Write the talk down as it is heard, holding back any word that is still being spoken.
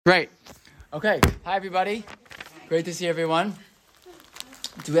Great. Okay. Hi, everybody. Great to see everyone.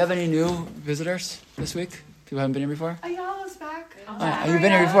 Do we have any new visitors this week? People haven't been here before? Ayala's back. You've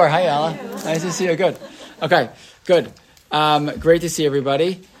been here before. Hi, Ayala. Nice to see you. Good. Okay. Good. Great to see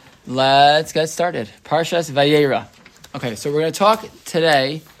everybody. Let's get started. Parshas Vayera. Okay. So we're going to talk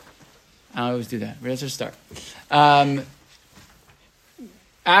today. I always do that. Let's just start. After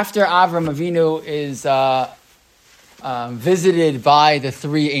Avram Avinu is visited by the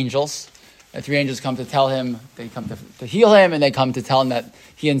three angels. The three angels come to tell him, they come to heal him, and they come to tell him that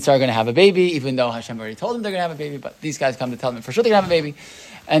he and Sarah are going to have a baby, even though Hashem already told him they're going to have a baby, but these guys come to tell him for sure they're going to have a baby.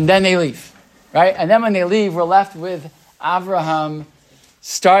 And then they leave, right? And then when they leave, we're left with Avraham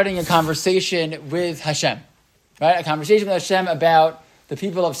starting a conversation with Hashem, right? A conversation with Hashem about the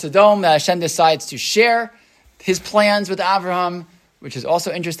people of Sodom, that Hashem decides to share his plans with Avraham, which is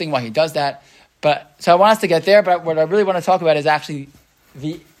also interesting why he does that. So I want us to get there, but what I really want to talk about is actually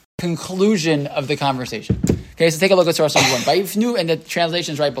the conclusion of the conversation. Okay, so take a look at source number 1. Vayifnu, and the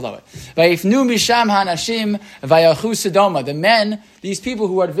translation is right below it. Vayifnu misham hanashim vayachu Sodoma. The men, these people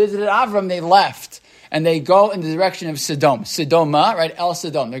who had visited Avram, they left, and they go in the direction of Sodom. Sodoma, right? El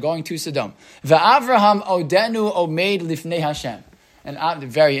Sodom. They're going to Sodom. Va'avraham odenu omeid lifnei Hashem. And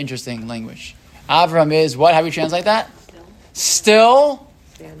very interesting language. Avram is what? How do we translate that? Still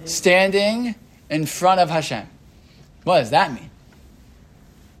standing in front of Hashem. What does that mean?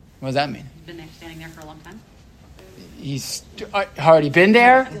 What does that mean? He's been there, standing there for a long time. He's already been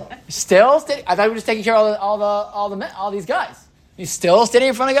there. Still, I thought we were just taking care of all these guys. He's still standing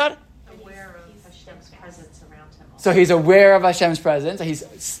in front of God. Aware of Hashem's presence around him. So he's aware of Hashem's presence. He's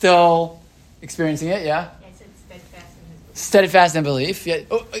still experiencing it. Yeah. I said steadfast in his belief. Steadfast in belief. Yeah.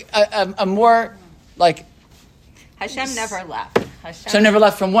 A more like Hashem never left. Hashem never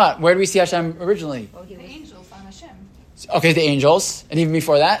left from what? Where do we see Hashem originally? The angels on Hashem. Okay, the angels, and even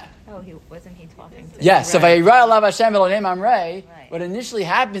before that. Oh, wasn't he talking to? Yes. So Vayera alav Hashem Eloheim Amrei. Right. What initially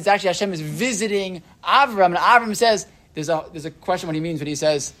happens, actually, Hashem is visiting Avram, and Avram says, "There's a question what he means when he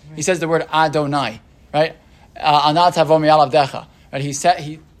says the word Adonai, right? Anat havo mi'al avdecha. Right? He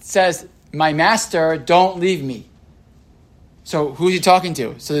says, "My master, don't leave me." So who's he talking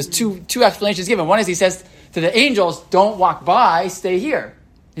to? So there's two explanations given. One is he says to the angels, "Don't walk by, stay here."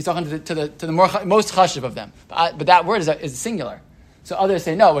 He's talking to the most chashuv of them. But that word is singular. So others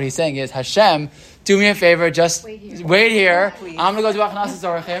say, no, what he's saying is, Hashem, do me a favor, just wait here. I'm going to go to Achnasas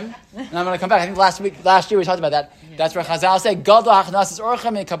Orchim, and I'm going to come back. I think last year we talked about that. Yeah. That's where Chazal say, Gadol Achnasas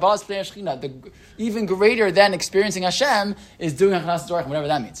Orchim and Kabbalas Pnei Shechina. The even greater than experiencing Hashem is doing Achnasas Orchim, whatever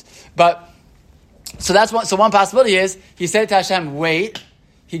that means. But, so that's one. So one possibility is, he said to Hashem, wait.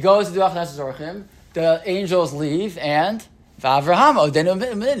 He goes to do Achnasas Orchim. The angels leave, and Avraham,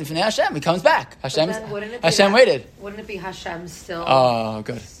 Hashem, he comes back. Hashem waited. Wouldn't it be Hashem still? Oh,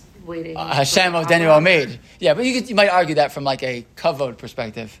 good. Waiting. Hashem Odenu Omeid. Yeah, but you might argue that from like a kavod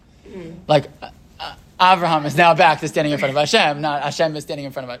perspective. Like Avraham is now back to standing in front of Hashem, not Hashem is standing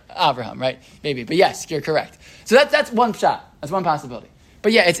in front of Avraham, right? Maybe, but yes, you're correct. So that's one shot. That's one possibility.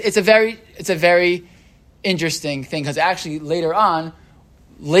 But yeah, it's a very interesting thing because actually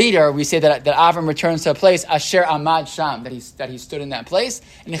Later, we say that Avram returns to a place, Asher Amad Sham, that he stood in that place.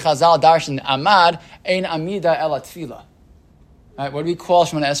 And Chazal Darshan Amad, Ein Amida El Tefillah. Right, what do we call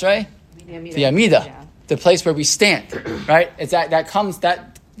Shemona Esrei? The Amida. Yeah. The place where we stand. Right? It's that comes,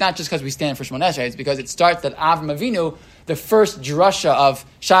 not just because we stand for Shemona Esrei, it's because it starts that Avram Avinu, the first drasha of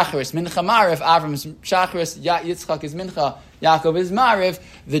Shacharis, Mincha Mariv, Avram is Shacharis, Yitzchak is Mincha, Yaakov is Mariv.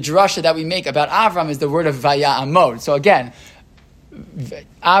 The drasha that we make about Avram is the word of Vaya'amod. So again,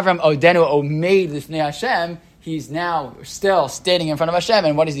 Avram Odenu Omeid Lifnei Hashem, he's now still standing in front of Hashem,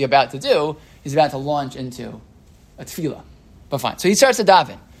 and what is he about to do? He's about to launch into a tefillah. But fine. So he starts to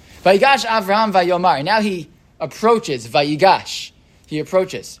daven. Vayigash Avram Vayomar. Now he approaches, Vayigash. He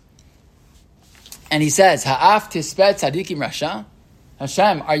approaches. And he says, Ha'af tispet tzadikim rasha.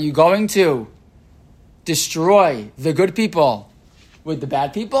 Hashem, are you going to destroy the good people with the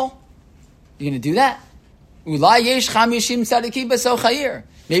bad people? You're going to do that? Maybe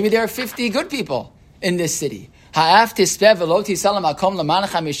there are 50 good people in this city. Not only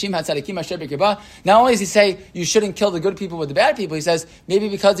does he say you shouldn't kill the good people with the bad people, he says maybe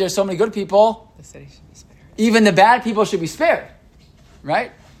because there are so many good people, the city should be spared. Even the bad people should be spared.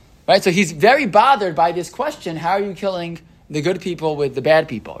 Right? So he's very bothered by this question, how are you killing the good people with the bad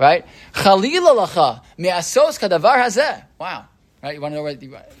people? Right? Wow. Right? You want to know where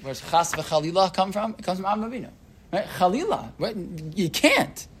Chas v'Chalila come from? It comes from Avram Avinu. Right? Chalila. Right? You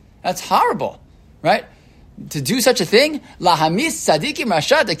can't. That's horrible. Right? To do such a thing, lahamis tzadikim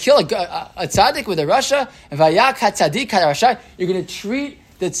rasha, to kill a tzaddik with a rasha, vayak ha-tzadik ha-rasha, you're going to treat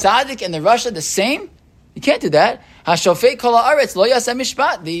the tzaddik and the rasha the same? You can't do that. Hashofei kol haaretz lo yaseh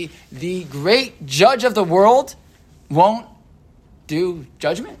mishpat. The great judge of the world won't do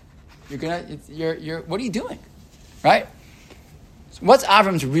judgment. You're what are you doing? Right? So what's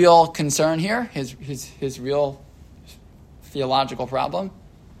Avram's real concern here? His real theological problem?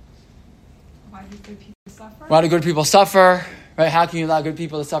 Why do good people suffer? Why do good people suffer? Right? How can you allow good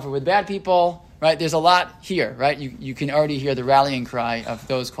people to suffer with bad people? Right? There's a lot here, right? You can already hear the rallying cry of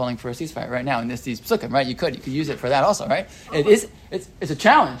those calling for a ceasefire right now in these psukim, right? You could use it for that also, right? It's a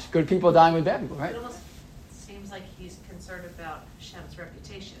challenge. Good people dying with bad people, right? It almost seems like he's concerned about Hashem's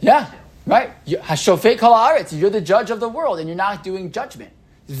reputation. Yeah, too. right. Hashofei kol haaretz. You're the judge of the world, and you're not doing judgment.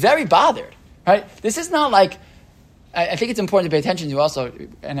 Very bothered, right? This is not like. I think it's important to pay attention to also,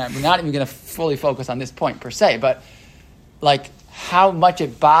 and we're not even going to fully focus on this point per se, but like how much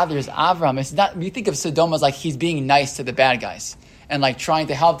it bothers Avram. It's not. You think of Sodom as like he's being nice to the bad guys and like trying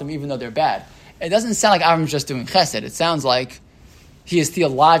to help them even though they're bad. It doesn't sound like Avram's just doing chesed. It sounds like he is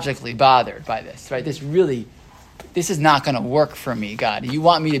theologically bothered by this, right? This is not going to work for me, God. You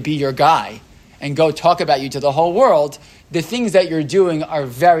want me to be your guy and go talk about you to the whole world. The things that you're doing are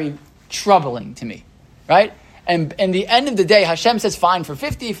very troubling to me, right? And in the end of the day, Hashem says fine for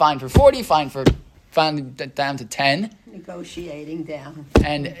 50, fine for 40, fine down to 10. Negotiating down.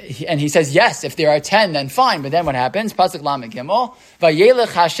 And he says, yes, if there are 10, then fine. But then what happens? Pasuk Lamed Gimel.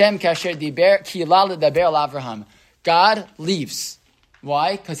 Vayelech Hashem kasher diber ki la ledaber al Avraham. God leaves.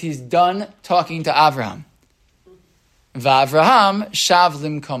 Why? Because he's done talking to Avraham. V'Avraham shav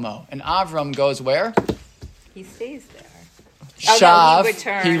limkomo. And Avram goes where? He stays there.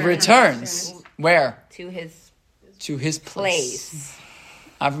 Shav. He returns. Where? To his place.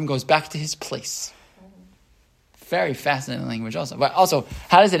 Avram goes back to his place. Very fascinating language also. But also,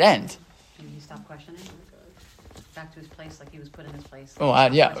 how does it end? Can you stop questioning? Back to his place, like he was put in his place. Oh,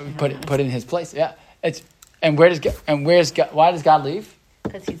 yeah, put in his place. Yeah, where's God? Why does God leave?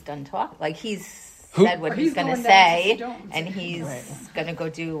 Because he's done talking. Like said what he's going to say, and he's going to go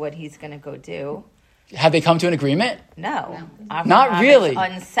do what he's going to go do. Have they come to an agreement? No. Not really. Is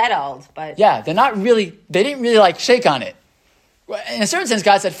unsettled, but yeah, they're not really. They didn't really like shake on it. In a certain sense,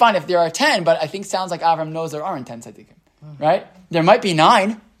 God said, "Fine, if there are 10," but I think sounds like Avram knows there aren't 10 tzaddikim, right? There might be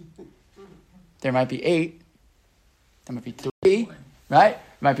 9. There might be 8. There might be 3, right? There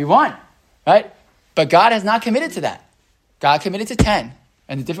might be 1, right? But God has not committed to that. God committed to 10.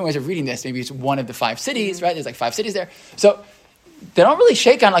 And the different ways of reading this, maybe it's one of the 5 cities, right? There's like 5 cities there. So they don't really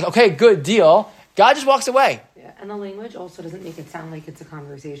shake on like, okay, good deal. God just walks away. Yeah, and the language also doesn't make it sound like it's a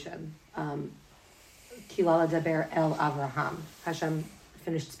conversation. Kilala deber el Avraham. Hashem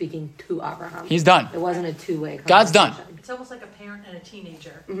finished speaking to Avraham. He's done. It wasn't a two-way conversation. God's done. It's almost like a parent and a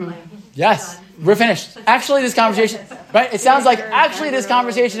teenager. Mm-hmm. Like, Yes, done. we're finished. Actually, this conversation, right? It sounds like actually this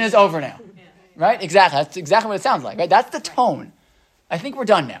conversation is over now, right? Exactly. That's exactly what it sounds like, right? That's the tone. I think we're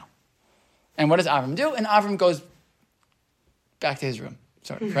done now. And what does Avram do? And Avram goes back to his room,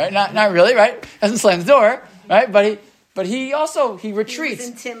 sort of, right? Not really, right? Doesn't slam the door, right? But he retreats. He was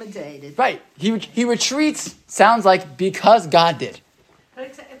intimidated. Right. He retreats, sounds like, because God did.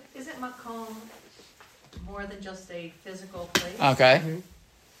 But isn't Makom more than just a physical place? Okay.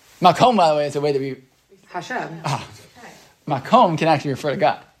 Makom, by the way, is a way that we... Hashem. Right. Makom can actually refer to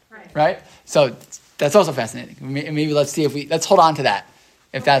God. Right? So that's also fascinating. Maybe let's see let's hold on to that.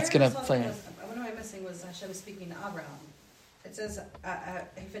 If that's going to play in. What am I missing was Hashem speaking to Abraham. It says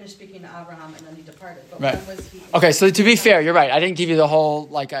he finished speaking to Abraham and then he departed. But Right. when was he? Okay, so to be fair, you're right. I didn't give you the whole,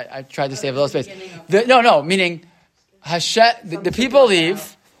 like, I tried to save a little space. Meaning, Hashem, the people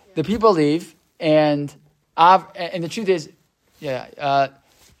leave, and the truth is,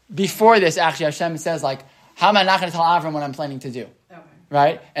 before this, actually, Hashem says, like, how am I not going to tell Avram what I'm planning to do? Okay.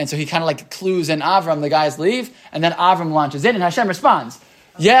 Right? And so he kind of like clues in Avram, the guys leave, and then Avram launches in, and Hashem responds.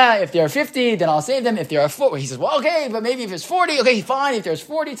 Yeah, if there are 50, then I'll save them. If there are 40, he says, well, okay, but maybe if there's 40, okay, fine. If there's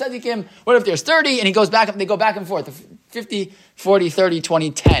 40 tzaddikim, what if there's 30? And he goes back, they go back and forth, 50, 40, 30,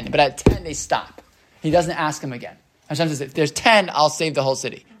 20, 10. But at 10, they stop. He doesn't ask him again. Hashem says, if there's 10, I'll save the whole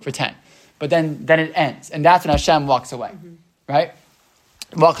city for 10. But then it ends. And that's when Hashem walks away, right?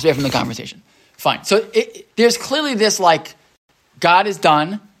 Walks away from the conversation. Fine. So there's clearly this, like, God is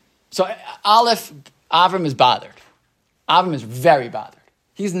done. So Avram is bothered. Avram is very bothered.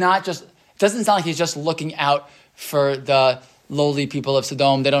 He's not just, it doesn't sound like he's just looking out for the lowly people of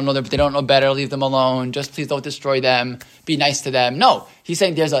Sodom. They don't know better, leave them alone. Just please don't destroy them. Be nice to them. No, he's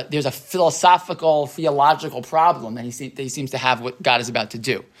saying there's a philosophical, theological problem that he seems to have what God is about to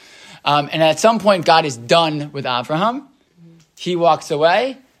do. And at some point, God is done with Avraham. He walks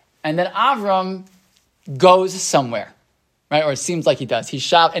away, and then Avram goes somewhere. right? Or it seems like he does. He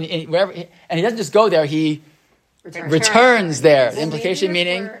shop and wherever, and he doesn't just go there. He Return. returns there. The Well, implication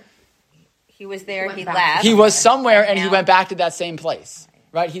maybe meaning He was there, He he went back. left. he was somewhere and he Now- went back to that same place,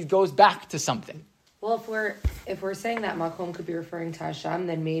 right? He goes back to something. Well, if we're saying that Makom could be referring to Hashem,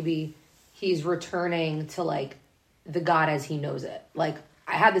 then maybe he's returning to like the God as he knows it. Like,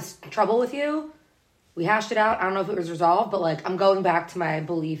 I had this trouble with you. We hashed it out. I don't know if it was resolved, but like I'm going back to my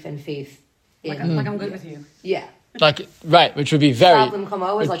belief and faith in Like I'm good with you. yeah. Like, right, which would be very Shalom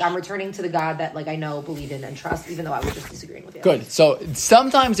Komo is like I'm returning to the God that like I know, believe in, and trust, even though I was just disagreeing with you. good. So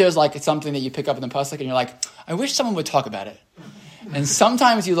sometimes there's like something that you pick up in the pasuk and you're like, I wish someone would talk about it. And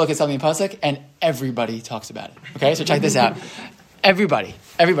sometimes you look at something in pasuk and everybody talks about it. Okay, so check this out. Everybody.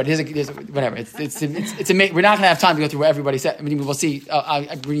 There's whatever. It's amazing. We're not going to have time to go through what everybody said. I mean, we'll see.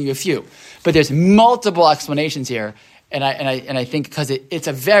 I'll bring you a few, but there's multiple explanations here, and I think because it's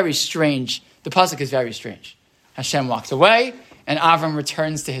a very strange. The pasuk is very strange. Hashem walks away, and Avram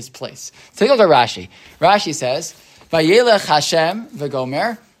returns to his place. Take a look at Rashi. Rashi says, "Vayelech Hashem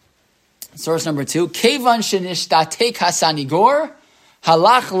v'gomer." Source number 2. Kevan shenishtatek hasanigor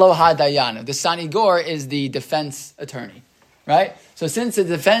halach lo hadayan. The sanigor is the defense attorney, right? So since the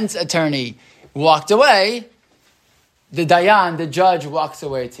defense attorney walked away, the dayan, the judge, walks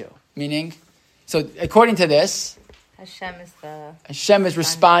away too. Meaning, so according to this, Hashem is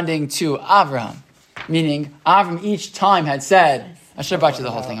responding to Avraham. Meaning, Avram each time had said, I should have brought you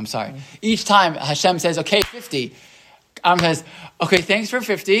the whole thing, I'm sorry. Each time Hashem says, okay, 50. Avram says, okay, thanks for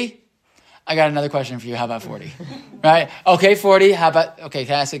 50. I got another question for you. How about 40? Right? Okay, 40. How about, okay,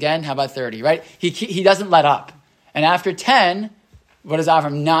 can I ask again? How about 30? Right? He doesn't let up. And after 10, what does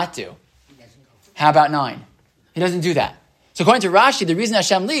Avram not do? How about 9? He doesn't do that. So according to Rashi, the reason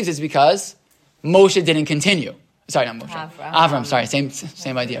Hashem leaves is because Moshe didn't continue. Sorry, not Moshe. Avram, sorry,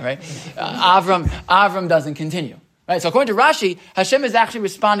 same idea, right? Avram doesn't continue. Right? So according to Rashi, Hashem is actually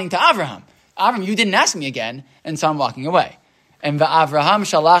responding to Avraham. Avram, you didn't ask me again, and so I'm walking away. And Avraham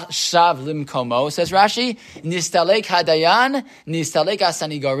shalach shav limkomo, says Rashi, nistalek hadayan, nistalek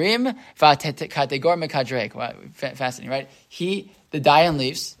asanigorim, v'kategor mekadrek. Wow, fascinating, right? The dayan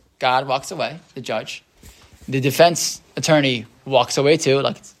leaves, God walks away, the judge. The defense attorney walks away too,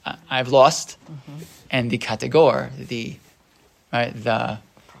 like, I've lost. Mm-hmm. And the kategor, the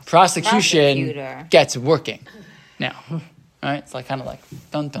prosecutor gets working now. Right? It's like kind of like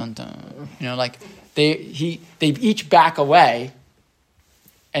dun dun dun. You know, like they each back away,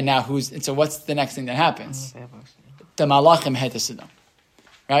 and now so what's the next thing that happens? The malachim head to Sodom.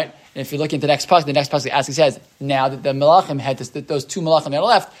 Right? And if you look into the next pasuk actually says, now that the malachim those two malachim that are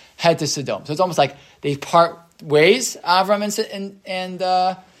left head to Sodom. So it's almost like they part ways, Avram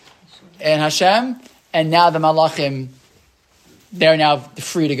and Hashem, and now the malachim, they're now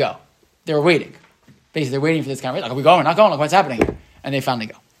free to go. They're waiting. Basically, they're waiting for this conversation. Like, are we going? Not going? Like, what's happening here? And they finally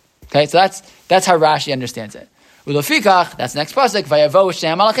go. Okay, so that's how Rashi understands it. Ulofikach, that's the next pasuk. Vayavo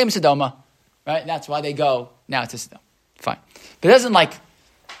shem malachim Sodoma. Right? That's why they go now to Sodom. Fine, but it doesn't like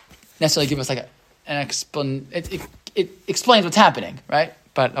necessarily give us like an explanation. It explains what's happening, right?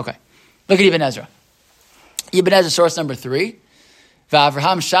 But okay, look at Ibn Ezra. Ibn Ezra, source number 3.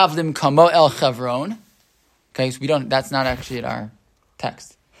 V'Avraham shavlim kamo el Chevron. Okay, so that's not actually in our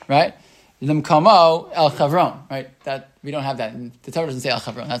text, right? Lim kamo el Chevron, right? That we don't have that. The Torah doesn't say el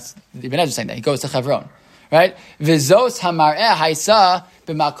Chevron. That's Ibn Ezra saying that. He goes to Chevron, right? V'zos hamar'eh haisa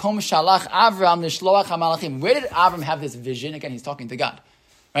b'makom shalach Avram l'shloach hamalachim. Where did Avram have this vision? Again, he's talking to God,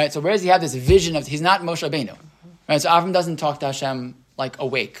 right? So where does he have this vision of? He's not Moshe Rabbeinu, right? So Avram doesn't talk to Hashem like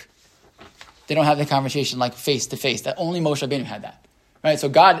awake. They don't have the conversation like face to face. That only Moshe Rabbeinu had that. Right,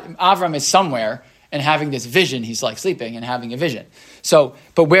 so Avram is somewhere and having this vision. He's like sleeping and having a vision. So,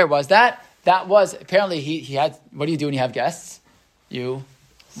 but where was that? That was apparently he had. What do you do when you have guests? You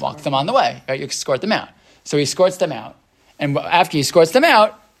walk them on the way. Right, you escort them out. So he escorts them out, and after he escorts them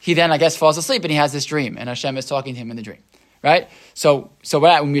out, he then I guess falls asleep and he has this dream, and Hashem is talking to him in the dream. Right. So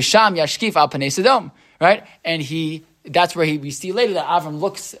what? Misham yashkif al panei Sodom. Right, and that's where we see later that Avram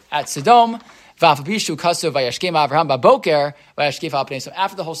looks at Sodom. So after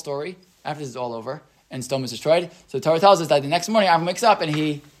the whole story, after this is all over, and Sodom is destroyed, so the Torah tells us that the next morning Avram wakes up and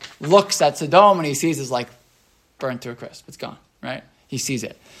he looks at Sodom and he sees it's like burnt to a crisp. It's gone, right? He sees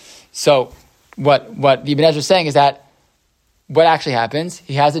it. So what the Ibn Ezra is saying is that what actually happens,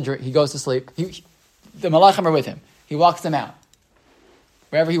 he has a dream, he goes to sleep, the malachim are with him, he walks them out.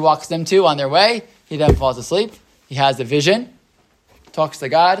 Wherever he walks them to on their way, he then falls asleep, he has the vision, talks to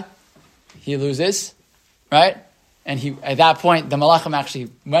God, he loses, right? And at that point, the malachim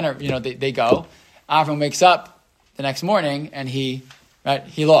actually they go. Avram wakes up the next morning and he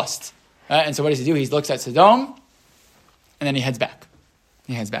lost. Right? And so what does he do? He looks at Sodom and then he heads back.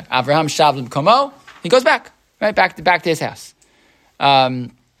 Avraham Shavlim Komo, he goes back, right? Back to his house. Fine.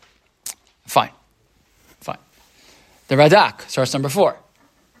 The Radak, source number 4.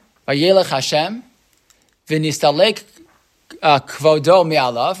 Vayelech Hashem, v'nistalek kvodo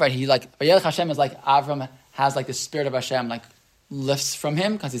mi'alav, right? Vayelech Hashem is like Avram has like the spirit of Hashem like lifts from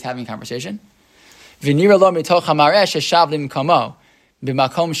him because he's having a conversation. V'nira lo mitoch hamareh sheshavlim komo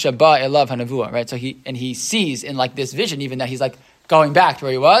b'makom shaba elav hanavua, right? So he sees in like this vision even that he's like going back to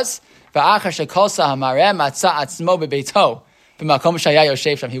where he was. V'achar shekolsa hamareh matza atzmo bebeito b'makom shaya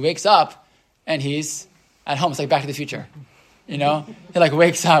yoshev sham. He wakes up and he's at home. It's like Back to the Future. You know, he like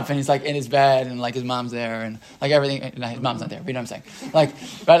wakes up and he's like in his bed and like his mom's there and like everything. No, his mom's not there. But you know what I'm saying? Like,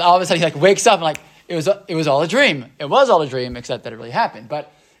 right? All of a sudden he like wakes up and like it was all a dream. It was all a dream, except that it really happened.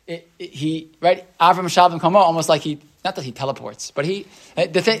 But he Avram Shalom Komo, almost like not that he teleports, but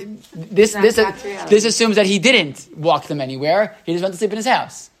this assumes that he didn't walk them anywhere. He just went to sleep in his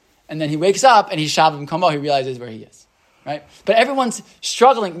house, and then he wakes up and he's Shalom Komo. He realizes where he is, right? But everyone's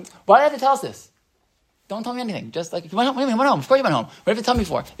struggling. Why do they have to tell us this? Don't tell me anything. Just like, you went home. What do you mean, went home? Of course you went home. What have you tell me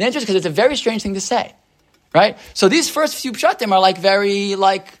for? The answer is because it's a very strange thing to say, right? So these first few pshatim are like very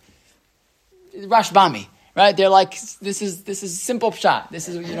like Rashbami, right? They're like, this is simple pshat. This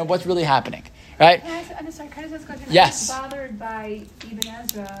is what's really happening, right? I'm sorry. Can I just ask a question? Yes. I'm bothered by Ibn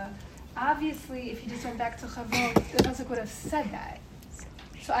Ezra. Obviously, if he just went back to Chavon, the pasuk would have said that.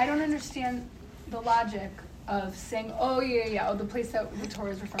 So I don't understand the logic of saying, the place that the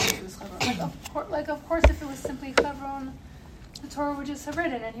Torah is referring to is Hebron. Of course, if it was simply Hebron, the Torah would just have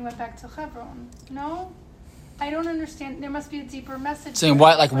written, and he went back to Hebron. No, I don't understand. There must be a deeper message. Saying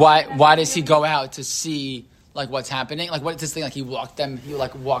why does he go out to see like what's happening? Like what is this thing? Like he walked them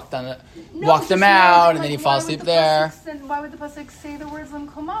out, and then he falls asleep there. Then why would the pasuk say the words Lim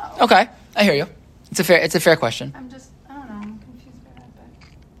Komo? Okay, I hear you. It's a fair question. I don't know. I'm confused by that,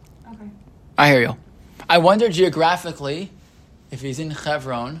 but okay. I hear you. I wonder geographically if he's in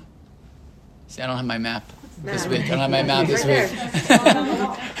Hebron. See, I don't have my map this week. I don't have my map this week. I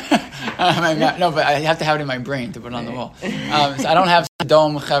don't have my map. No, but I have to have it in my brain to put it on the wall. So I don't have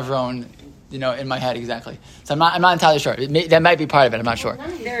Dome Hebron, in my head exactly. So I'm not entirely sure. That might be part of it. I'm not sure.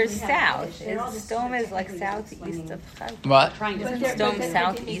 There's south. Dome is like southeast of Hebron. What? Is Dome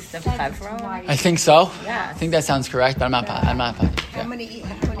southeast of Hebron? I think so. Yeah. I think that sounds correct, but I'm not. How many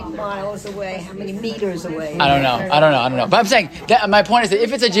miles away? How many meters away? I don't know. But I'm saying that my point is that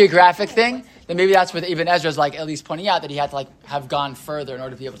if it's a geographic thing, then maybe that's what Ibn Ezra is like at least pointing out that he had to like have gone further in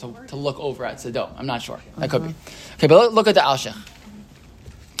order to be able to look over at Sodom. I'm not sure. That could be. Okay, but look at the Alshich.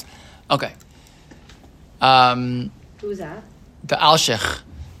 Okay. Who's that? The Alshich.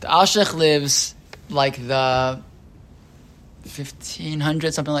 The Alshich lives like the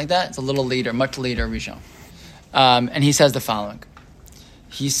 1500, something like that. It's a little later, much later Rishon. And he says the following.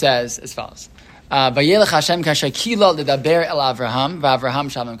 He says as follows. Vayelech Hashem kashakila ledaber el Avraham v'Avraham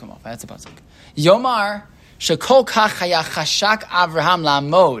shalom komo. That's the pasuk. Yomar shekol kach haya chashak Avraham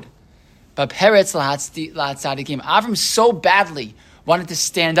la'amod b'peretz la'atzadikim. Avram so badly wanted to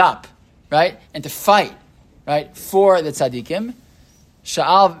stand up, right, and to fight, right, for the tzadikim.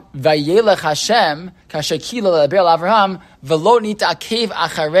 Sha'al vayelech Hashem kashakila ledaber el Avraham v'lo nita'akev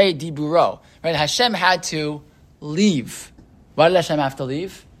acharei diburo. Right, Hashem had to leave. Why did Hashem have to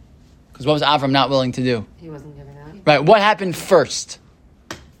leave? Because what was Avram not willing to do? He wasn't giving up. Right, what happened first?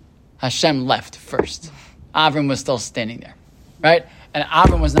 Hashem left first. Avram was still standing there. Right? And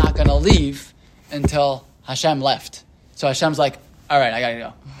Avram was not going to leave until Hashem left. So Hashem's like, all right, I got to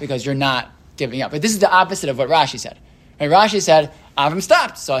go. Because you're not giving up. But this is the opposite of what Rashi said. Right? Rashi said, Avram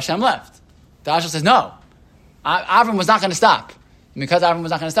stopped, so Hashem left. The Rashi says, no. Avram was not going to stop. And because Avram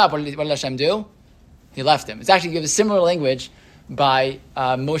was not going to stop, what did Hashem do? He left him. It's actually given similar language by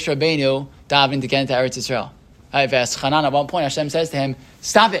Moshe Rabbeinu davening to get into Eretz Yisrael. Hanan, at one point, Hashem says to him,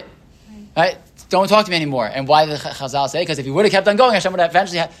 "Stop it! Right? Don't talk to me anymore." And why did Chazal say? Because if he would have kept on going, Hashem would have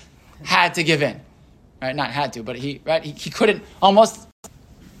eventually had to give in. Right? Not had to, but he couldn't almost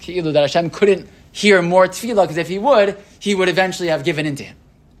that Hashem couldn't hear more tefillah because if he would eventually have given in to him.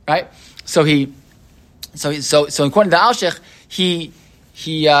 Right? So according to the Alshich, he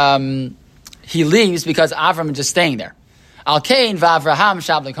leaves because Avram is just staying there. Al Kain v'Avraham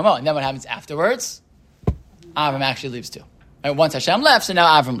shabli kamo. And then what happens afterwards? Avram actually leaves too. Right? Once Hashem left, so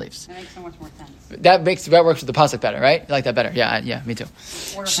now Avram leaves. That makes so much more sense. That works with the pasuk better, right? You like that better? Yeah, me too.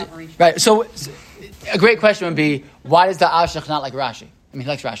 Order of operation. Right. So a great question would be, why does the Alshich not like Rashi? I mean, he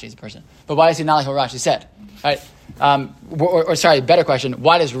likes Rashi as a person, but why does he not like what Rashi said? Right? Better question: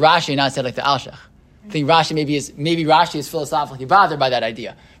 why does Rashi not say like the Alshich? think maybe Rashi is philosophically bothered by that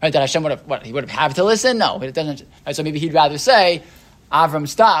idea, right? That Hashem would have had to listen? No, it doesn't. Right? So maybe he'd rather say Avram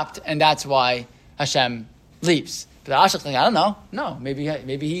stopped, and that's why Hashem leaves. But Ashach, I don't know. No, maybe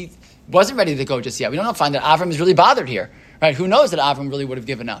he wasn't ready to go just yet. We don't find that Avram is really bothered here, right? Who knows that Avram really would have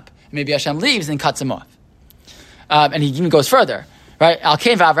given up? Maybe Hashem leaves and cuts him off, and he even goes further. Right?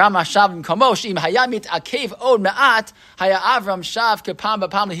 Alkev Avram Hashav Kamosh Im Hayamit Akev Od Ma'at Haya Avram Shav Kepam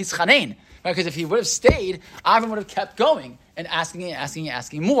Bapam Lehischanein. Right? Because if he would have stayed, Avram would have kept going and asking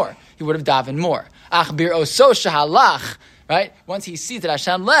more. He would have davened more. Ach Bir Oso Shahalach. Right? Once he sees that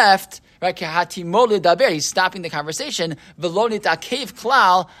Hashem left, right? Kehati Mole Daber. He's stopping the conversation. Velonit Akev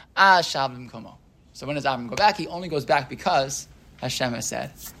Klal Ashavim Komo. So when does Avram go back? He only goes back because Hashem has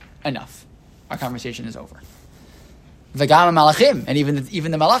said, enough. Our conversation is over. V'gam malachim, and even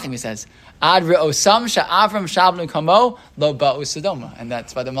the malachim, he says, Ad re'osam sha'avram shablu kamo lo ba'u sodoma, and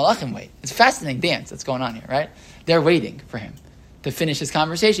that's why the malachim wait. It's a fascinating dance that's going on here, right? They're waiting for him to finish his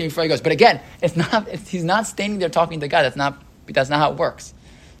conversation before he goes. But again, he's not standing there talking to God. That's not how it works.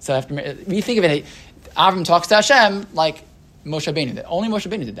 So when you think of it, Avram talks to Hashem like Moshe Rabbeinu. Only Moshe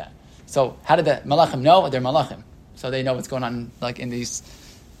Rabbeinu did that. So how did the malachim know? They're malachim, so they know what's going on, like in these,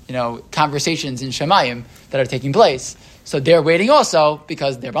 conversations in Shemayim that are taking place. So they're waiting also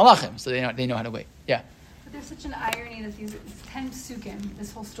because they're malachim, so they know how to wait. Yeah. But there's such an irony that these 10 psukim,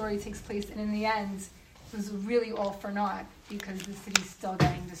 this whole story takes place, and in the end, it was really all for naught because the city's still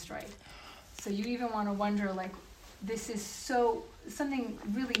getting destroyed. So you even want to wonder, this is something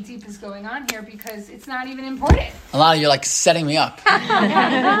really deep is going on here because it's not even important. A lot of you are setting me up.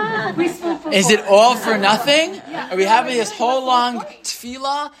 Is it all for nothing? Yeah. Are we having this whole long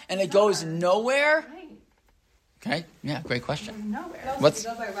tefillah and it goes nowhere? Right. Okay, yeah, great question. Nowhere. If you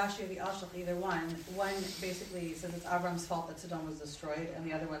go by Rashi or the Ashach, either one basically says it's Avram's fault that Sodom was destroyed, and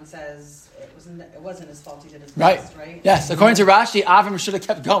the other one says it wasn't his fault, he did his best, right? Yes, according to Rashi, Avram should have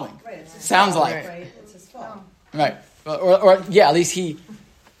kept going. Right, it's his Sounds fault, like. right? It's his fault. Right. Or at least it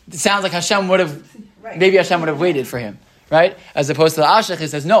sounds like Hashem would have, maybe Hashem would have waited for him, right? As opposed to the Ashach, he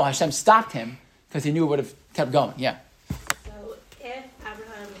says, no, Hashem stopped him because he knew it would have kept going. Yeah. So if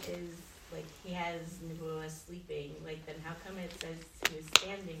Abraham is, he has Nebuah sleeping, then how come it says he was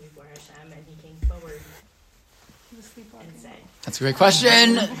standing before Hashem and he came forward and said? That's a great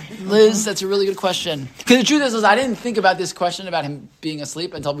question, Liz. That's a really good question. Because the truth is, I didn't think about this question about him being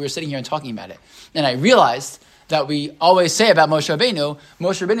asleep until we were sitting here and talking about it. And I realized that we always say about Moshe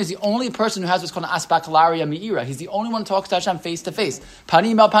Rabbeinu is the only person who has what's called an aspakalaria me'ira. He's the only one who talks to Hashem face to face.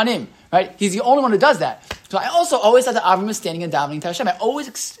 Panim el panim. Right? He's the only one who does that. So I also always thought that Avram was standing and davening to Hashem. I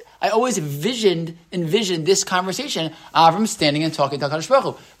always envisioned this conversation, Avram standing and talking to HaKadosh Baruch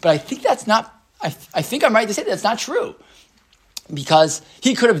Hu. But I think that's not, I think I'm right to say that's not true. Because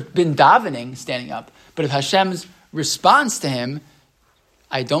he could have been davening, standing up, but if Hashem's response to him,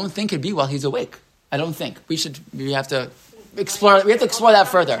 I don't think it'd be while he's awake. I don't think. We have to explore that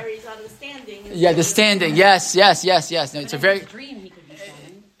further. Yeah, the standing. Yes. No, it's a very... dream he could be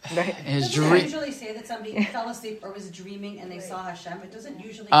standing. Right. His dream. dream. Usually say that somebody fell asleep or was dreaming and they saw Hashem. It doesn't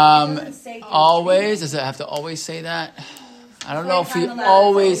usually. It doesn't say he was always. dreaming. Does it have to always say that? I don't So know if he kind of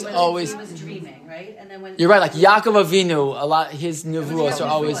always. He was dreaming, right? And then when You're right. Like Yaakov Avinu, his nevuos are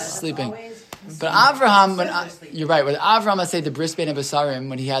always sleeping. But Avraham, you're right. With Avraham, let's say the Brisbane and Basarim,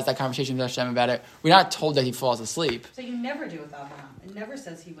 when he has that conversation with Hashem about it, we're not told that he falls asleep. So you never do with Avraham. It never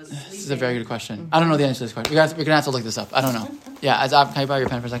says he was sleeping. This is a very good question. I don't know the answer to this question. We're gonna have to look this up. I don't know. Yeah, can you borrow your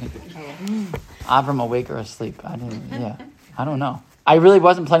pen for a second? Avram awake or asleep? I don't know. I really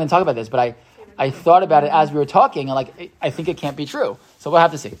wasn't planning to talk about this, but I thought about it as we were talking, and I think it can't be true. So we'll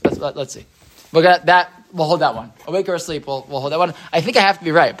have to see. Let's see. We'll hold that one. Awake or asleep? We'll hold that one. I think I have to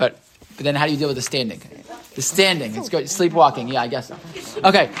be right, but then how do you deal with the standing? The standing. It's good. Sleepwalking. Yeah, I guess so.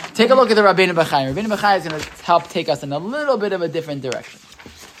 Okay, take a look at the Rabbeinu B'chaim. Rabbeinu B'chaim is going to help take us in a little bit of a different direction.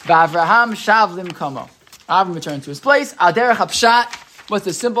 V'Avraham shavlim komo. Avram returned to his place. Al derech hapshat. What's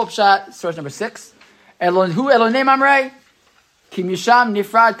the simple pshat? Source number 6. Elonim Amrei. Kim Yisham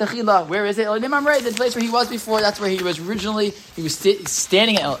Nifrad Techila. Where is it? Elonim Amrei, the place where he was before. That's where he was originally. He was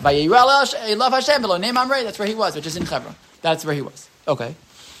standing by Vayera Elav Hashem. Elonim Amrei. That's where he was, which is in Hebron. That's where he was. Okay.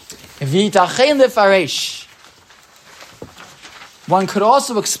 V'itachein lefaresh. One could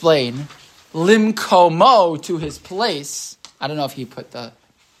also explain limkomo, to his place. I don't know if he put the,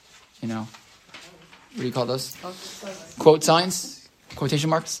 what do you call those? Quote signs? Quotation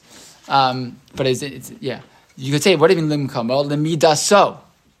marks? But it's you could say, what do you mean limkomo? Limidaso.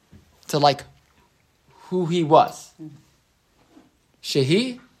 To who he was.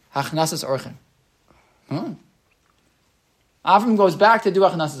 Shehi hachnasas orchim. Avram goes back to do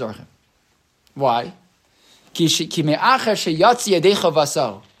achnasas orchim. Why? Ki me'acher sheyatzi yadecha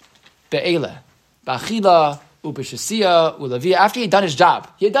vaso be'ele ba'achila u'b'shasiya u'lavia. After he had done his job,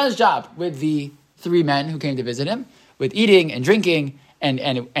 with the 3 men who came to visit him, with eating and drinking and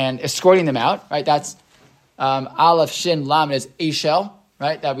escorting them out. Right, that's Aleph Shin Lam is Eshel.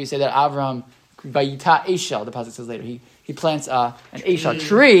 Right, that we say that Avraham Vayita Eshel. The pasuk says later he plants an Eshel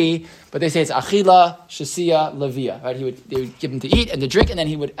tree, but they say it's Achila, Shasiya, Levia. Right, they would give them to eat and to drink, and then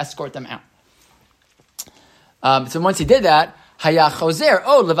he would escort them out. So once he did that, Haya Choser,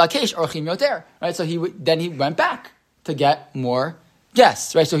 Levakesh Orchim Yoter. Right, so he went back to get more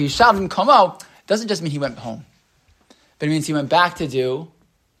guests. Right, so he Shavim Komo doesn't just mean he went home, but it means he went back to do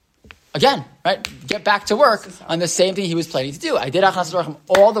again. Right, get back to work on the same thing he was planning to do. I did Achnas Orchim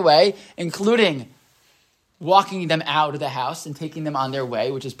all the way, including walking them out of the house and taking them on their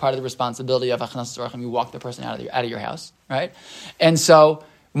way, which is part of the responsibility of Achnas Orchim. You walk the person out of your house, right? And so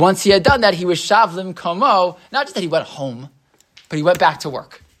once he had done that, he was Shavlim Komo, not just that he went home, but he went back to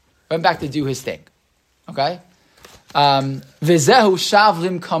work, went back to do his thing. Okay? Vizehu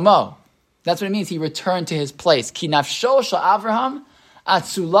Shavlim Komo. That's what it means. He returned to his place. Ki nafsho shel Avraham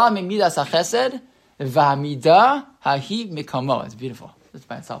atzula mimidas hachesed v'hamida hahi mikomo. It's beautiful. Just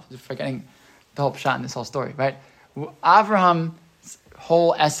by itself. Just forgetting the whole pshat in this whole story, right? Avraham's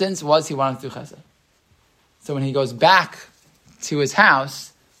whole essence was he wanted to do chesed. So when he goes back to his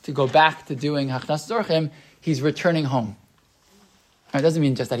house to go back to doing Hachnas Zorchim, he's returning home. Right? It doesn't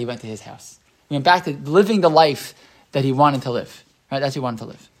mean just that he went to his house. He went back to living the life that he wanted to live. Right? That's what he wanted to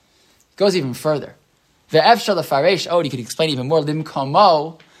live. It goes even further. Ve'efshal lefaresh od, he could explain even more. Lim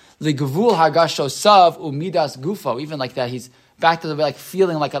komo ligvul hargasho sav umidas gufo. Even like that, he's back to the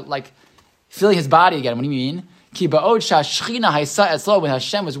feeling feeling his body again. What do you mean? Ki ba'od shashchina haysa etzlo, when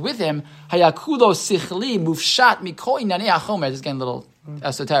Hashem was with him, hayakulo sichli mufshat mikol inanei hachomer. This is getting a little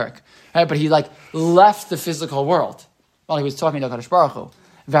esoteric, right? But he left the physical world while he was talking to HaKadosh Baruch Hu.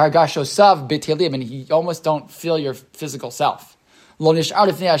 V'hargasho sav b'tilim, and you almost don't feel your physical self. Lo nish'ar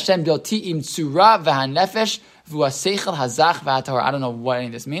lifnei Hashem bilti im tzura v'hanefesh v'aseichel hazach v'hator. I don't know what any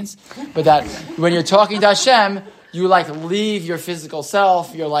of this means, but that when you're talking to Hashem, you leave your physical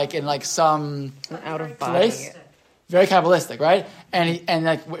self. You're in some out of place. body. Very Kabbalistic, right? And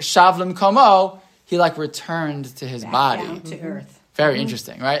Shavlim Komo, he returned to his body. Down to earth. Very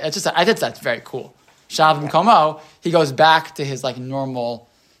interesting, right? I think that's very cool. Shavlim Komo, he goes back to his normal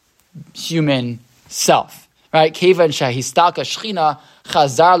human self, right? Kevan shahistalka shchina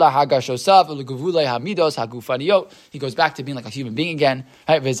chazar la hagashosav uleguvulei hamidos hagufaniyot. He goes back to being a human being again,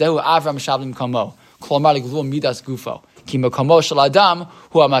 right? Vezehu Avram Shavlim Komo. Klomar legvul midas gufo. Ki mekomo shel adam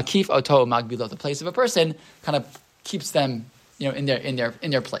hu amakif oto magbilo. The place of a person kind of keeps them, in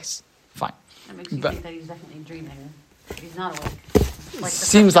their place. Fine. That makes me think that he's definitely dreaming. He's not awake.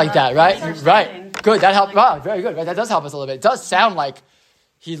 Seems like that, right? Right. Good. That helped. Wow, very good. Right? That does help us a little bit. It does sound like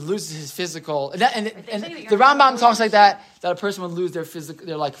he loses his physical. And the Rambam talks like that a person would lose their physical.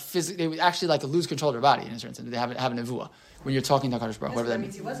 They would actually lose control of their body in a certain sense. They have an nevuah when you're talking to HaKadosh Baruch Hu. Whatever that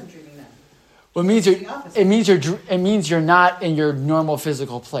means. He wasn't dreaming then. Well, it means you're not in your normal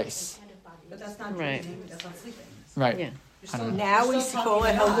physical place. But that's not Right. dreaming. That's not sleeping. Right. Yeah. Now we call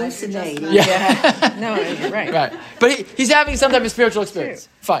it hallucinating. Yeah. No, you're right. Right. But he's having some type of spiritual experience.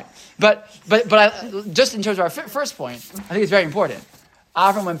 Fine. But just in terms of our first point, I think it's very important.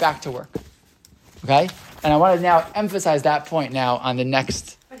 Avram went back to work. Okay? And I want to now emphasize that point now on the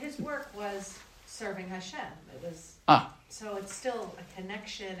next. But his work was serving Hashem. It was so it's still a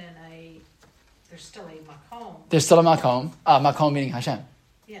connection and there's still a makom. There's still a makom. Makom meaning Hashem.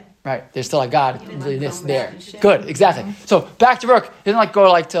 Yeah. Right. There's still a God there. Good. Exactly. So back to work. He doesn't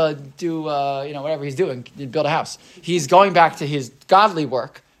go to do whatever he's doing, build a house. He's going back to his godly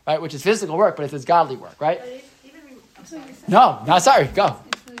work, right? Which is physical work, but it's his godly work, right? But I'm sorry. No, not sorry. Go.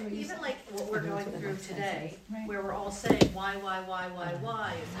 Even what we're going through today, where we're all saying why, and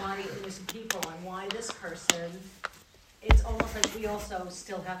why innocent people, and why this person, it's almost like we also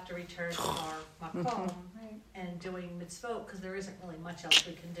still have to return to our makom and doing mitzvot, because there isn't really much else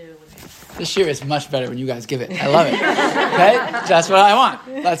we can do. This year is much better when you guys give it. I love it. Okay? That's what I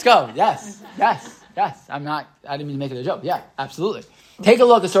want. Let's go. Yes. I didn't mean to make it a joke. Yeah, absolutely. Take a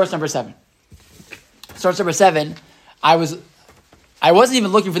look at source number 7. Source number 7, I wasn't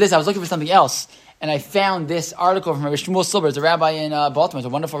even looking for this. I was looking for something else. And I found this article from Rabbi Shmuel Silber. It's a rabbi in Baltimore. It's a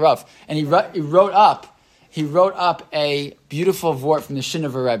wonderful Rav. And he wrote up a beautiful vort from the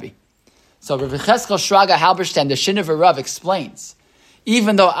Shinover Rebbe. So Rabbi Cheskel Shraga Halberstam, the Shinover Rav, explains,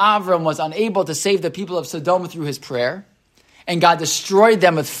 even though Avram was unable to save the people of Sodom through his prayer, and God destroyed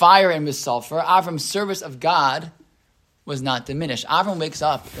them with fire and with sulfur, Avram's service of God was not diminished. Avram wakes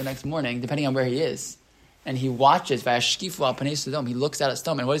up the next morning, depending on where he is, and he watches, Vayashkifu al Panei Sodom, he looks out at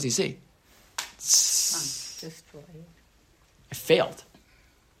Sodom, and what does he see? Destroyed. It failed.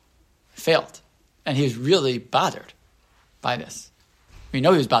 And he was really bothered by this. We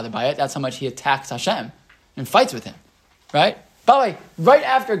know he was bothered by it. That's how much he attacks Hashem and fights with him, right? By the way, right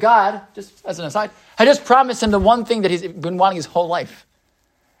after God, just as an aside, had just promised him the one thing that he's been wanting his whole life.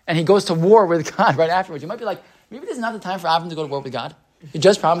 And he goes to war with God right afterwards. You might be like, maybe this is not the time for Avram to go to war with God. He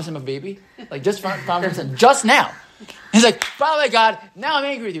just promised him a baby. Like, just promised him just now. He's like, by the way, God, now I'm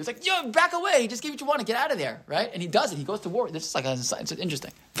angry with you. It's like, yo, back away. He just gave what you want to get out of there, right? And he does it. He goes to war. This is like, it's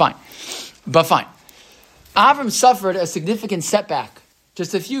interesting. Fine. Avram suffered a significant setback.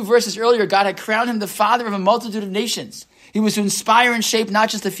 Just a few verses earlier, God had crowned him the father of a multitude of nations. He was to inspire and shape not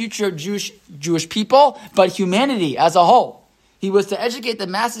just the future of Jewish people, but humanity as a whole. He was to educate the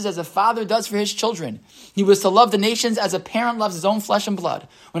masses as a father does for his children. He was to love the nations as a parent loves his own flesh and blood.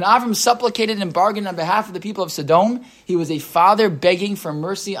 When Avram supplicated and bargained on behalf of the people of Sodom, he was a father begging for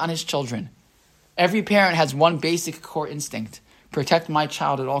mercy on his children. Every parent has one basic core instinct: protect my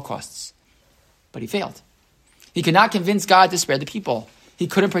child at all costs. But he failed. He could not convince God to spare the people. He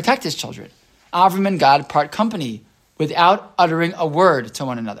couldn't protect his children. Avram and God part company without uttering a word to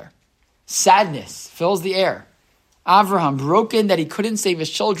one another. Sadness fills the air. Avraham broken that he couldn't save his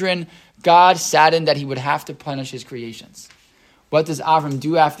children. God saddened that he would have to punish his creations. What does Avram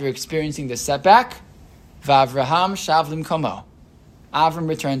do after experiencing this setback? V'Avraham shavlim komo. Avram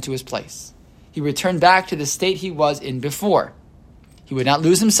returned to his place. He returned back to the state he was in before. He would not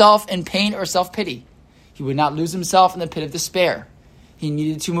lose himself in pain or self-pity. He would not lose himself in the pit of despair. He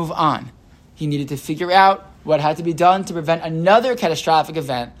needed to move on. He needed to figure out what had to be done to prevent another catastrophic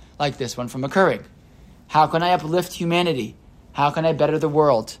event like this one from occurring. How can I uplift humanity? How can I better the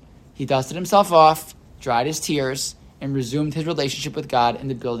world? He dusted himself off, dried his tears, and resumed his relationship with God in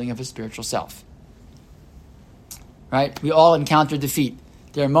the building of his spiritual self. Right? We all encounter defeat.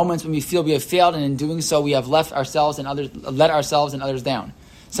 There are moments when we feel we have failed, and in doing so, we have let ourselves and others down.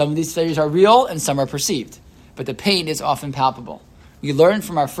 Some of these failures are real, and some are perceived. But the pain is often palpable. We learn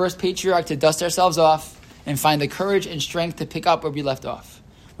from our first patriarch to dust ourselves off and find the courage and strength to pick up where we left off.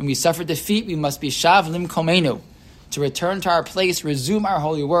 When we suffer defeat, we must be shavlim komenu, to return to our place, resume our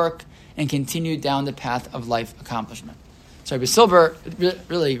holy work, and continue down the path of life accomplishment. So Rebbe Silber,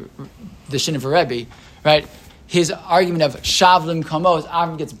 really, the Shin of Rebbe, right? His argument of shavlim komo, as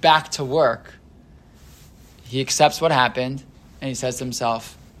Avram gets back to work, he accepts what happened, and he says to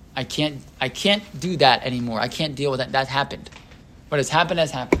himself, I can't do that anymore. I can't deal with that. That happened. What has happened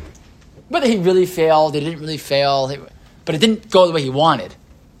has happened. Whether he really failed, it didn't really fail, but it didn't go the way he wanted.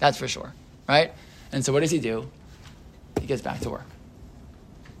 That's for sure, right? And so what does he do? He gets back to work.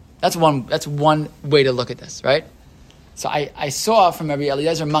 That's one way to look at this, right? So I saw from Rabbi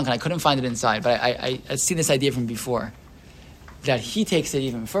Eliezer Monk, and I couldn't find it inside, but I'd seen this idea from before, that he takes it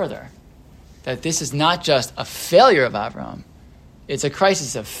even further. That this is not just a failure of Avram, it's a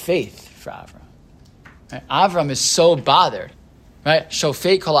crisis of faith for Avram. Right? Avram is so bothered, right?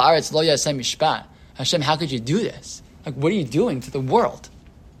 Shofei kol haaretz lo yaseh mishpat. Hashem, how could you do this? Like, what are you doing to the world?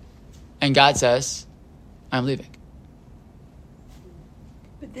 And God says, I'm leaving.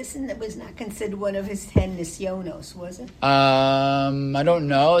 But this was not considered one of his 10 nisyonos, was it? I don't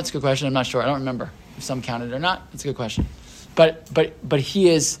know. It's a good question. I'm not sure. I don't remember if some counted or not. It's a good question. But he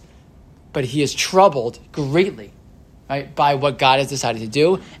is troubled greatly, right, by what God has decided to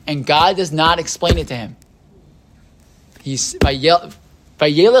do, and God does not explain it to him. He's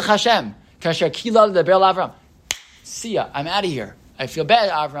Vayelech Hashem kasher kila leber Avram. See ya. I'm out of here. I feel bad,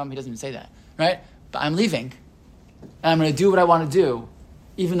 Avram. He doesn't even say that, right? But I'm leaving, and I'm going to do what I want to do,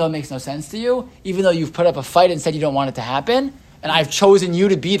 even though it makes no sense to you, even though you've put up a fight and said you don't want it to happen, and I've chosen you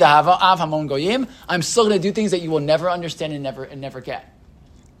to be the Av Hamon Goyim. I'm still going to do things that you will never understand and never get,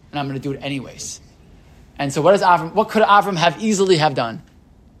 and I'm going to do it anyways. And so, what could Avram have easily have done?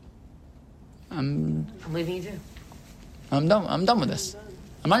 I'm leaving you too. I'm done with this.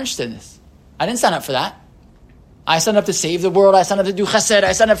 I'm not interested in this. I didn't sign up for that. I signed up to save the world. I signed up to do chesed.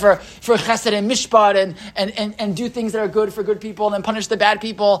 I signed up for chesed and mishpat and do things that are good for good people and then punish the bad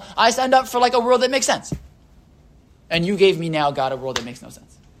people. I signed up for like a world that makes sense. And you gave me now, God, a world that makes no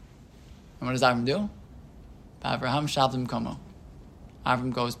sense. And what does Avram do? Avraham shavlim komo.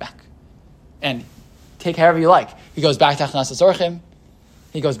 Avram goes back. And take however you like. He goes back to Achnas Asorchim.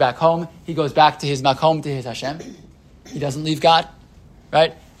 He goes back home. He goes back to his makom, to his Hashem. He doesn't leave God,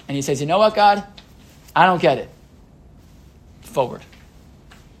 right? And he says, you know what, God? I don't get it. Forward.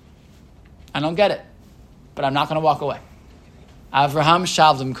 I don't get it, but I'm not going to walk away. Avraham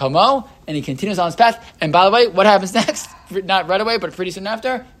shavlim komo, and he continues on his path. And by the way, what happens next? Not right away, but pretty soon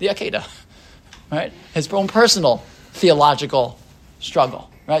after, the Akedah. right? His own personal theological struggle,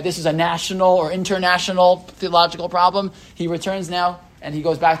 right? This is a national or international theological problem. He returns now and he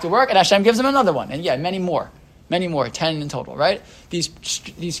goes back to work, and Hashem gives him another one. And many more, 10 in total, right?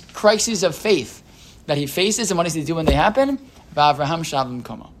 These crises of faith that he faces, and what does he do when they happen? V'Avraham Shavim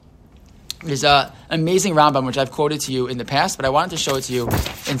Komo. There's an amazing Rambam, which I've quoted to you in the past, but I wanted to show it to you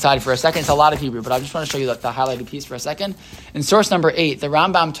inside for a second. It's a lot of Hebrew, but I just want to show you the highlighted piece for a second. In source number 8, the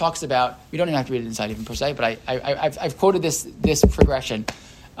Rambam talks about, you don't even have to read it inside even per se, but I've quoted this progression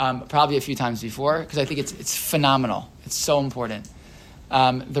probably a few times before, because I think it's phenomenal. It's so important.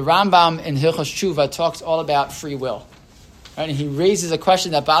 The Rambam in Hilchos Tshuva talks all about free will. Right? And he raises a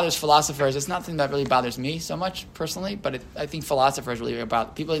question that bothers philosophers. It's not something that really bothers me so much personally, but I think philosophers really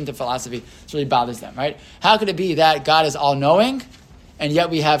people into philosophy, it really bothers them, right? How could it be that God is all-knowing and yet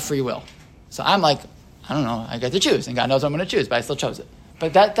we have free will? So I'm like, I don't know, I get to choose, and God knows what I'm going to choose, but I still chose it.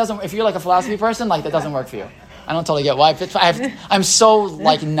 But that doesn't, if you're like a philosophy person, like that doesn't work for you. I don't totally get why. I'm so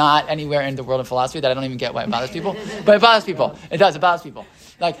like not anywhere in the world of philosophy that I don't even get why it bothers people. But it bothers people. It bothers people.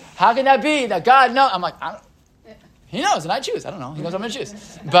 Like, how can that be that God knows? I'm like, He knows, and I choose. I don't know. He knows what I'm going to choose.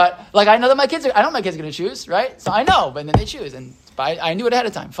 But, like, I know that my kids are going to choose, right? So I know, but then they choose. And I knew it ahead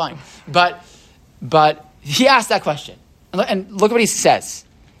of time. Fine. But he asked that question. And look at what he says,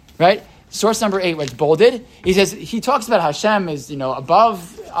 right? Source number 8, where it's bolded. He says, he talks about Hashem is,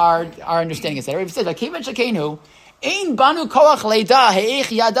 above our understanding, etc. He says, Akiva Shekenu, Ein banu koach leida he'ech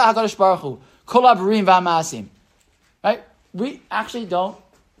yada HaKadosh Baruch Hu, kol habarim v'hamaasim. Right? We actually don't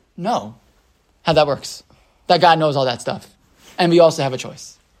know how that works. That God knows all that stuff. And we also have a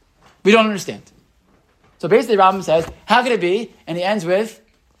choice. We don't understand. So basically Rambam says, how could it be? And he ends with,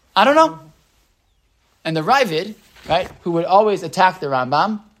 I don't know. And the Ravid, right, who would always attack the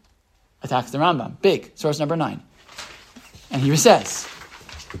Rambam, attacks the Rambam. Big. Source number 9. And he says,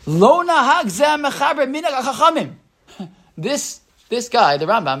 Lo nahag zeh mechaber minhag hachachamim. This guy, the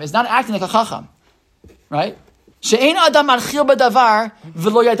Rambam, is not acting like a chacham. Right? She'ein adam archil b'davar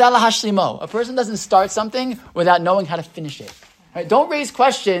v'lo yada lahashlimo. A person doesn't start something without knowing how to finish it. Right? Don't raise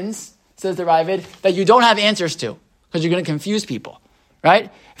questions, says the Ravid, that you don't have answers to, because you're going to confuse people. Right?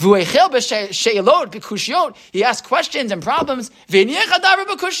 V'uechel b'she'elot b'kushiyot. He asks questions and problems. V'niech adavar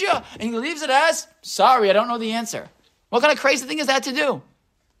b'kushiyah. And he leaves it as, sorry, I don't know the answer. What kind of crazy thing is that to do?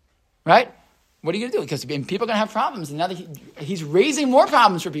 Right? What are you going to do? Because people are going to have problems. And now that he's raising more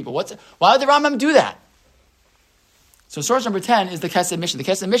problems for people. Why would the Rambam do that? So source number 10 is the Kesed Mishnah.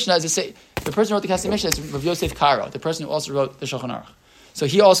 The Kesed Mishnah is the person who wrote the Kesed Mishnah is Rav Yosef Karo, the person who also wrote the Shulchan Aruch. So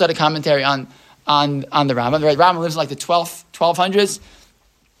he also had a commentary on the Rambam. The Rambam lives in like the 1200s.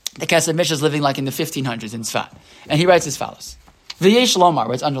 The Kesed Mishnah is living like in the 1500s in Tzfat. And he writes as follows. V'yesh lomar,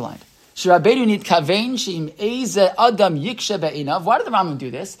 where it's underlined. Sh'Rabbeinu nit kavein she'im eze adam yikshe be'inav. Why did the Rambam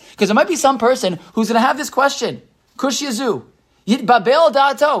do this? Because there might be some person who's going to have this question. Kush yazu. Yitbabel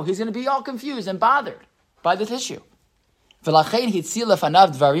da'ato. He's going to be all confused and bothered by this issue. So he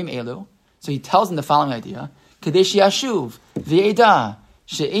tells him the following idea.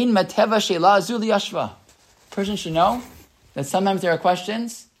 Person should know that sometimes there are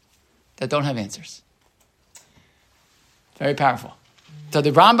questions that don't have answers. Very powerful. So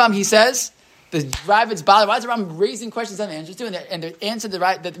the Rambam, he says, the Ravid's bothered. Why is the Rambam raising questions that have answers to? And the answer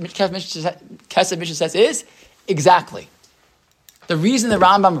that the Kesed Mishnah says is exactly. The reason the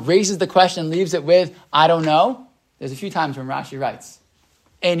Rambam raises the question and leaves it with, I don't know, there's a few times when Rashi writes,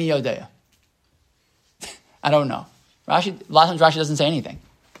 Eini Yodeya. I don't know. A lot of times Rashi doesn't say anything.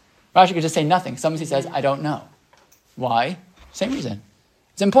 Rashi could just say nothing. Sometimes he says, I don't know. Why? Same reason.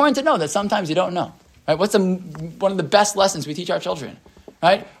 It's important to know that sometimes you don't know. Right? What's one of the best lessons we teach our children?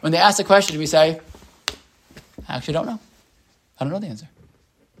 Right? When they ask a question, we say, I actually don't know. I don't know the answer.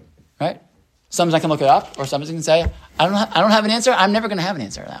 Right? Sometimes I can look it up, or sometimes I can say, I don't have an answer. I'm never going to have an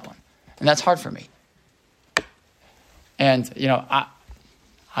answer to that one. And that's hard for me. And,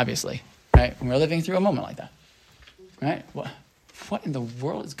 obviously, right, when we're living through a moment like that, right, what in the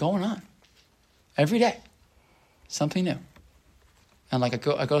world is going on? Every day, something new. And I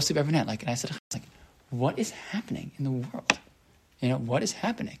go to sleep every night, and I said, what is happening in the world? What is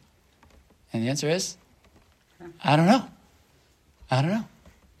happening? And the answer is, I don't know.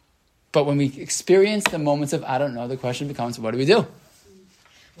 But when we experience the moments of I don't know, the question becomes, what do we do?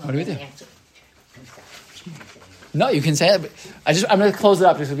 What do we do? No, you can say it. But I'm going to close it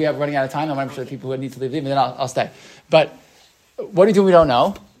up because we are running out of time. I want to make sure the people who need to leave, and then I'll stay. But what do you do we don't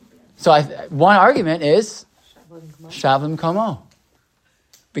know? So one argument is Shavim Komo.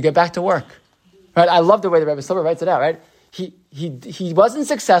 We get back to work. Right? I love the way the Rebbe Silver writes it out, right? He wasn't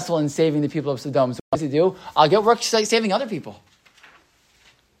successful in saving the people of Sodom. So what does he do? I'll get work saving other people.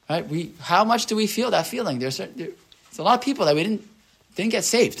 right? How much do we feel that feeling? There's a lot of people that we didn't get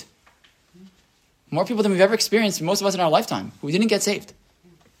saved. More people than we've ever experienced, most of us in our lifetime, who didn't get saved.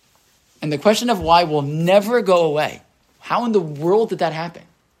 And the question of why will never go away. How in the world did that happen?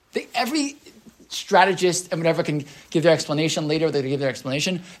 Every strategist and whatever can give their explanation later, they give their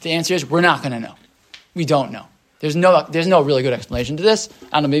explanation. The answer is, we're not going to know. We don't know. There's no really good explanation to this.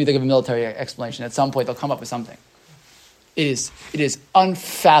 I don't know, maybe they'll give a military explanation. At some point, they'll come up with something. It is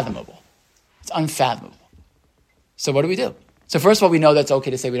unfathomable. It's unfathomable. So what do? So first of all, we know that it's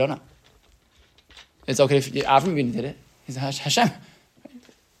okay to say we don't know. It's okay if Avram Avinu did it. He's Hashem.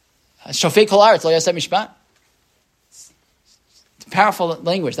 Shofei kol haaretz lo yaseh mishpat. It's powerful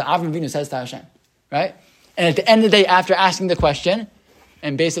language that Avram Avinu says to Hashem, right? And at the end of the day, after asking the question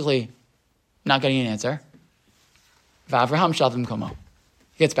and basically not getting an answer, V'Avraham shavlim komo.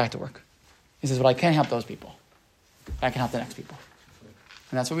 He gets back to work. He says, "Well, I can't help those people. I can help the next people,"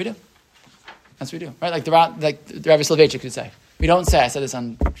 and that's what we do. That's what we do, right? Like the Rabbi Soloveitchik could say. We don't say. I said this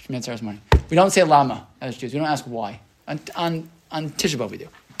on Shemini Atzeres morning. We don't say lama as Jews. We don't ask why. On Tisha B'Av we do.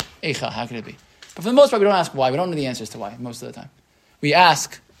 Eicha, how could it be? But for the most part, we don't ask why. We don't know the answers to why most of the time. We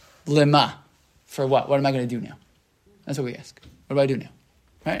ask lema, for what? What am I going to do now? That's what we ask. What do I do now?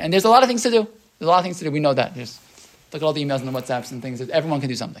 Right? And there's a lot of things to do. There's a lot of things to do. We know that. Just look at all the emails and the WhatsApps and things. Everyone can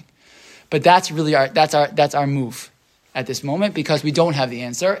do something. But that's really our move at this moment, because we don't have the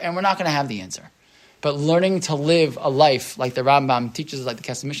answer and we're not going to have the answer. But learning to live a life like the Rambam teaches us, like the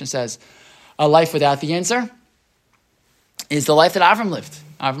Kesef Mishnah says, a life without the answer is the life that Avram lived.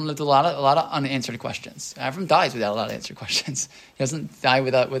 Avram lived a lot of unanswered questions. Avram dies without a lot of answered questions. He doesn't die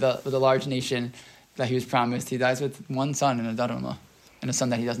with a large nation that he was promised. He dies with one son and a daughter-in-law and a son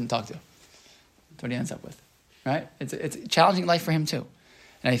that he doesn't talk to. That's what he ends up with, right? It's a challenging life for him too.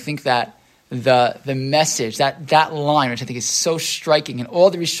 And I think that the message, that line, which I think is so striking, and all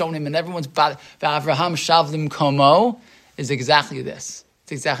the Rishonim and everyone's Avraham Shavlim Komo, is exactly this.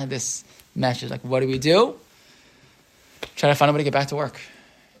 It's exactly this message. Like, what do? Try to find a way to get back to work,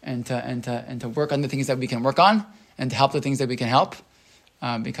 and to work on the things that we can work on, and to help the things that we can help,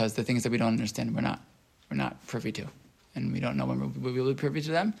 because the things that we don't understand, we're not privy to, and we don't know when we will be privy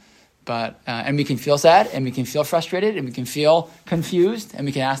to them. But and we can feel sad, and we can feel frustrated, and we can feel confused, and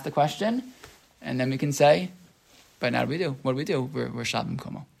we can ask the question. And then we can say, but now what do we do? We're Shavlim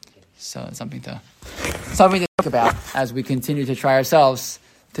Komo. So it's something to think about as we continue to try ourselves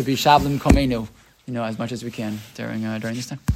to be Shavlim Komenu, as much as we can during this time.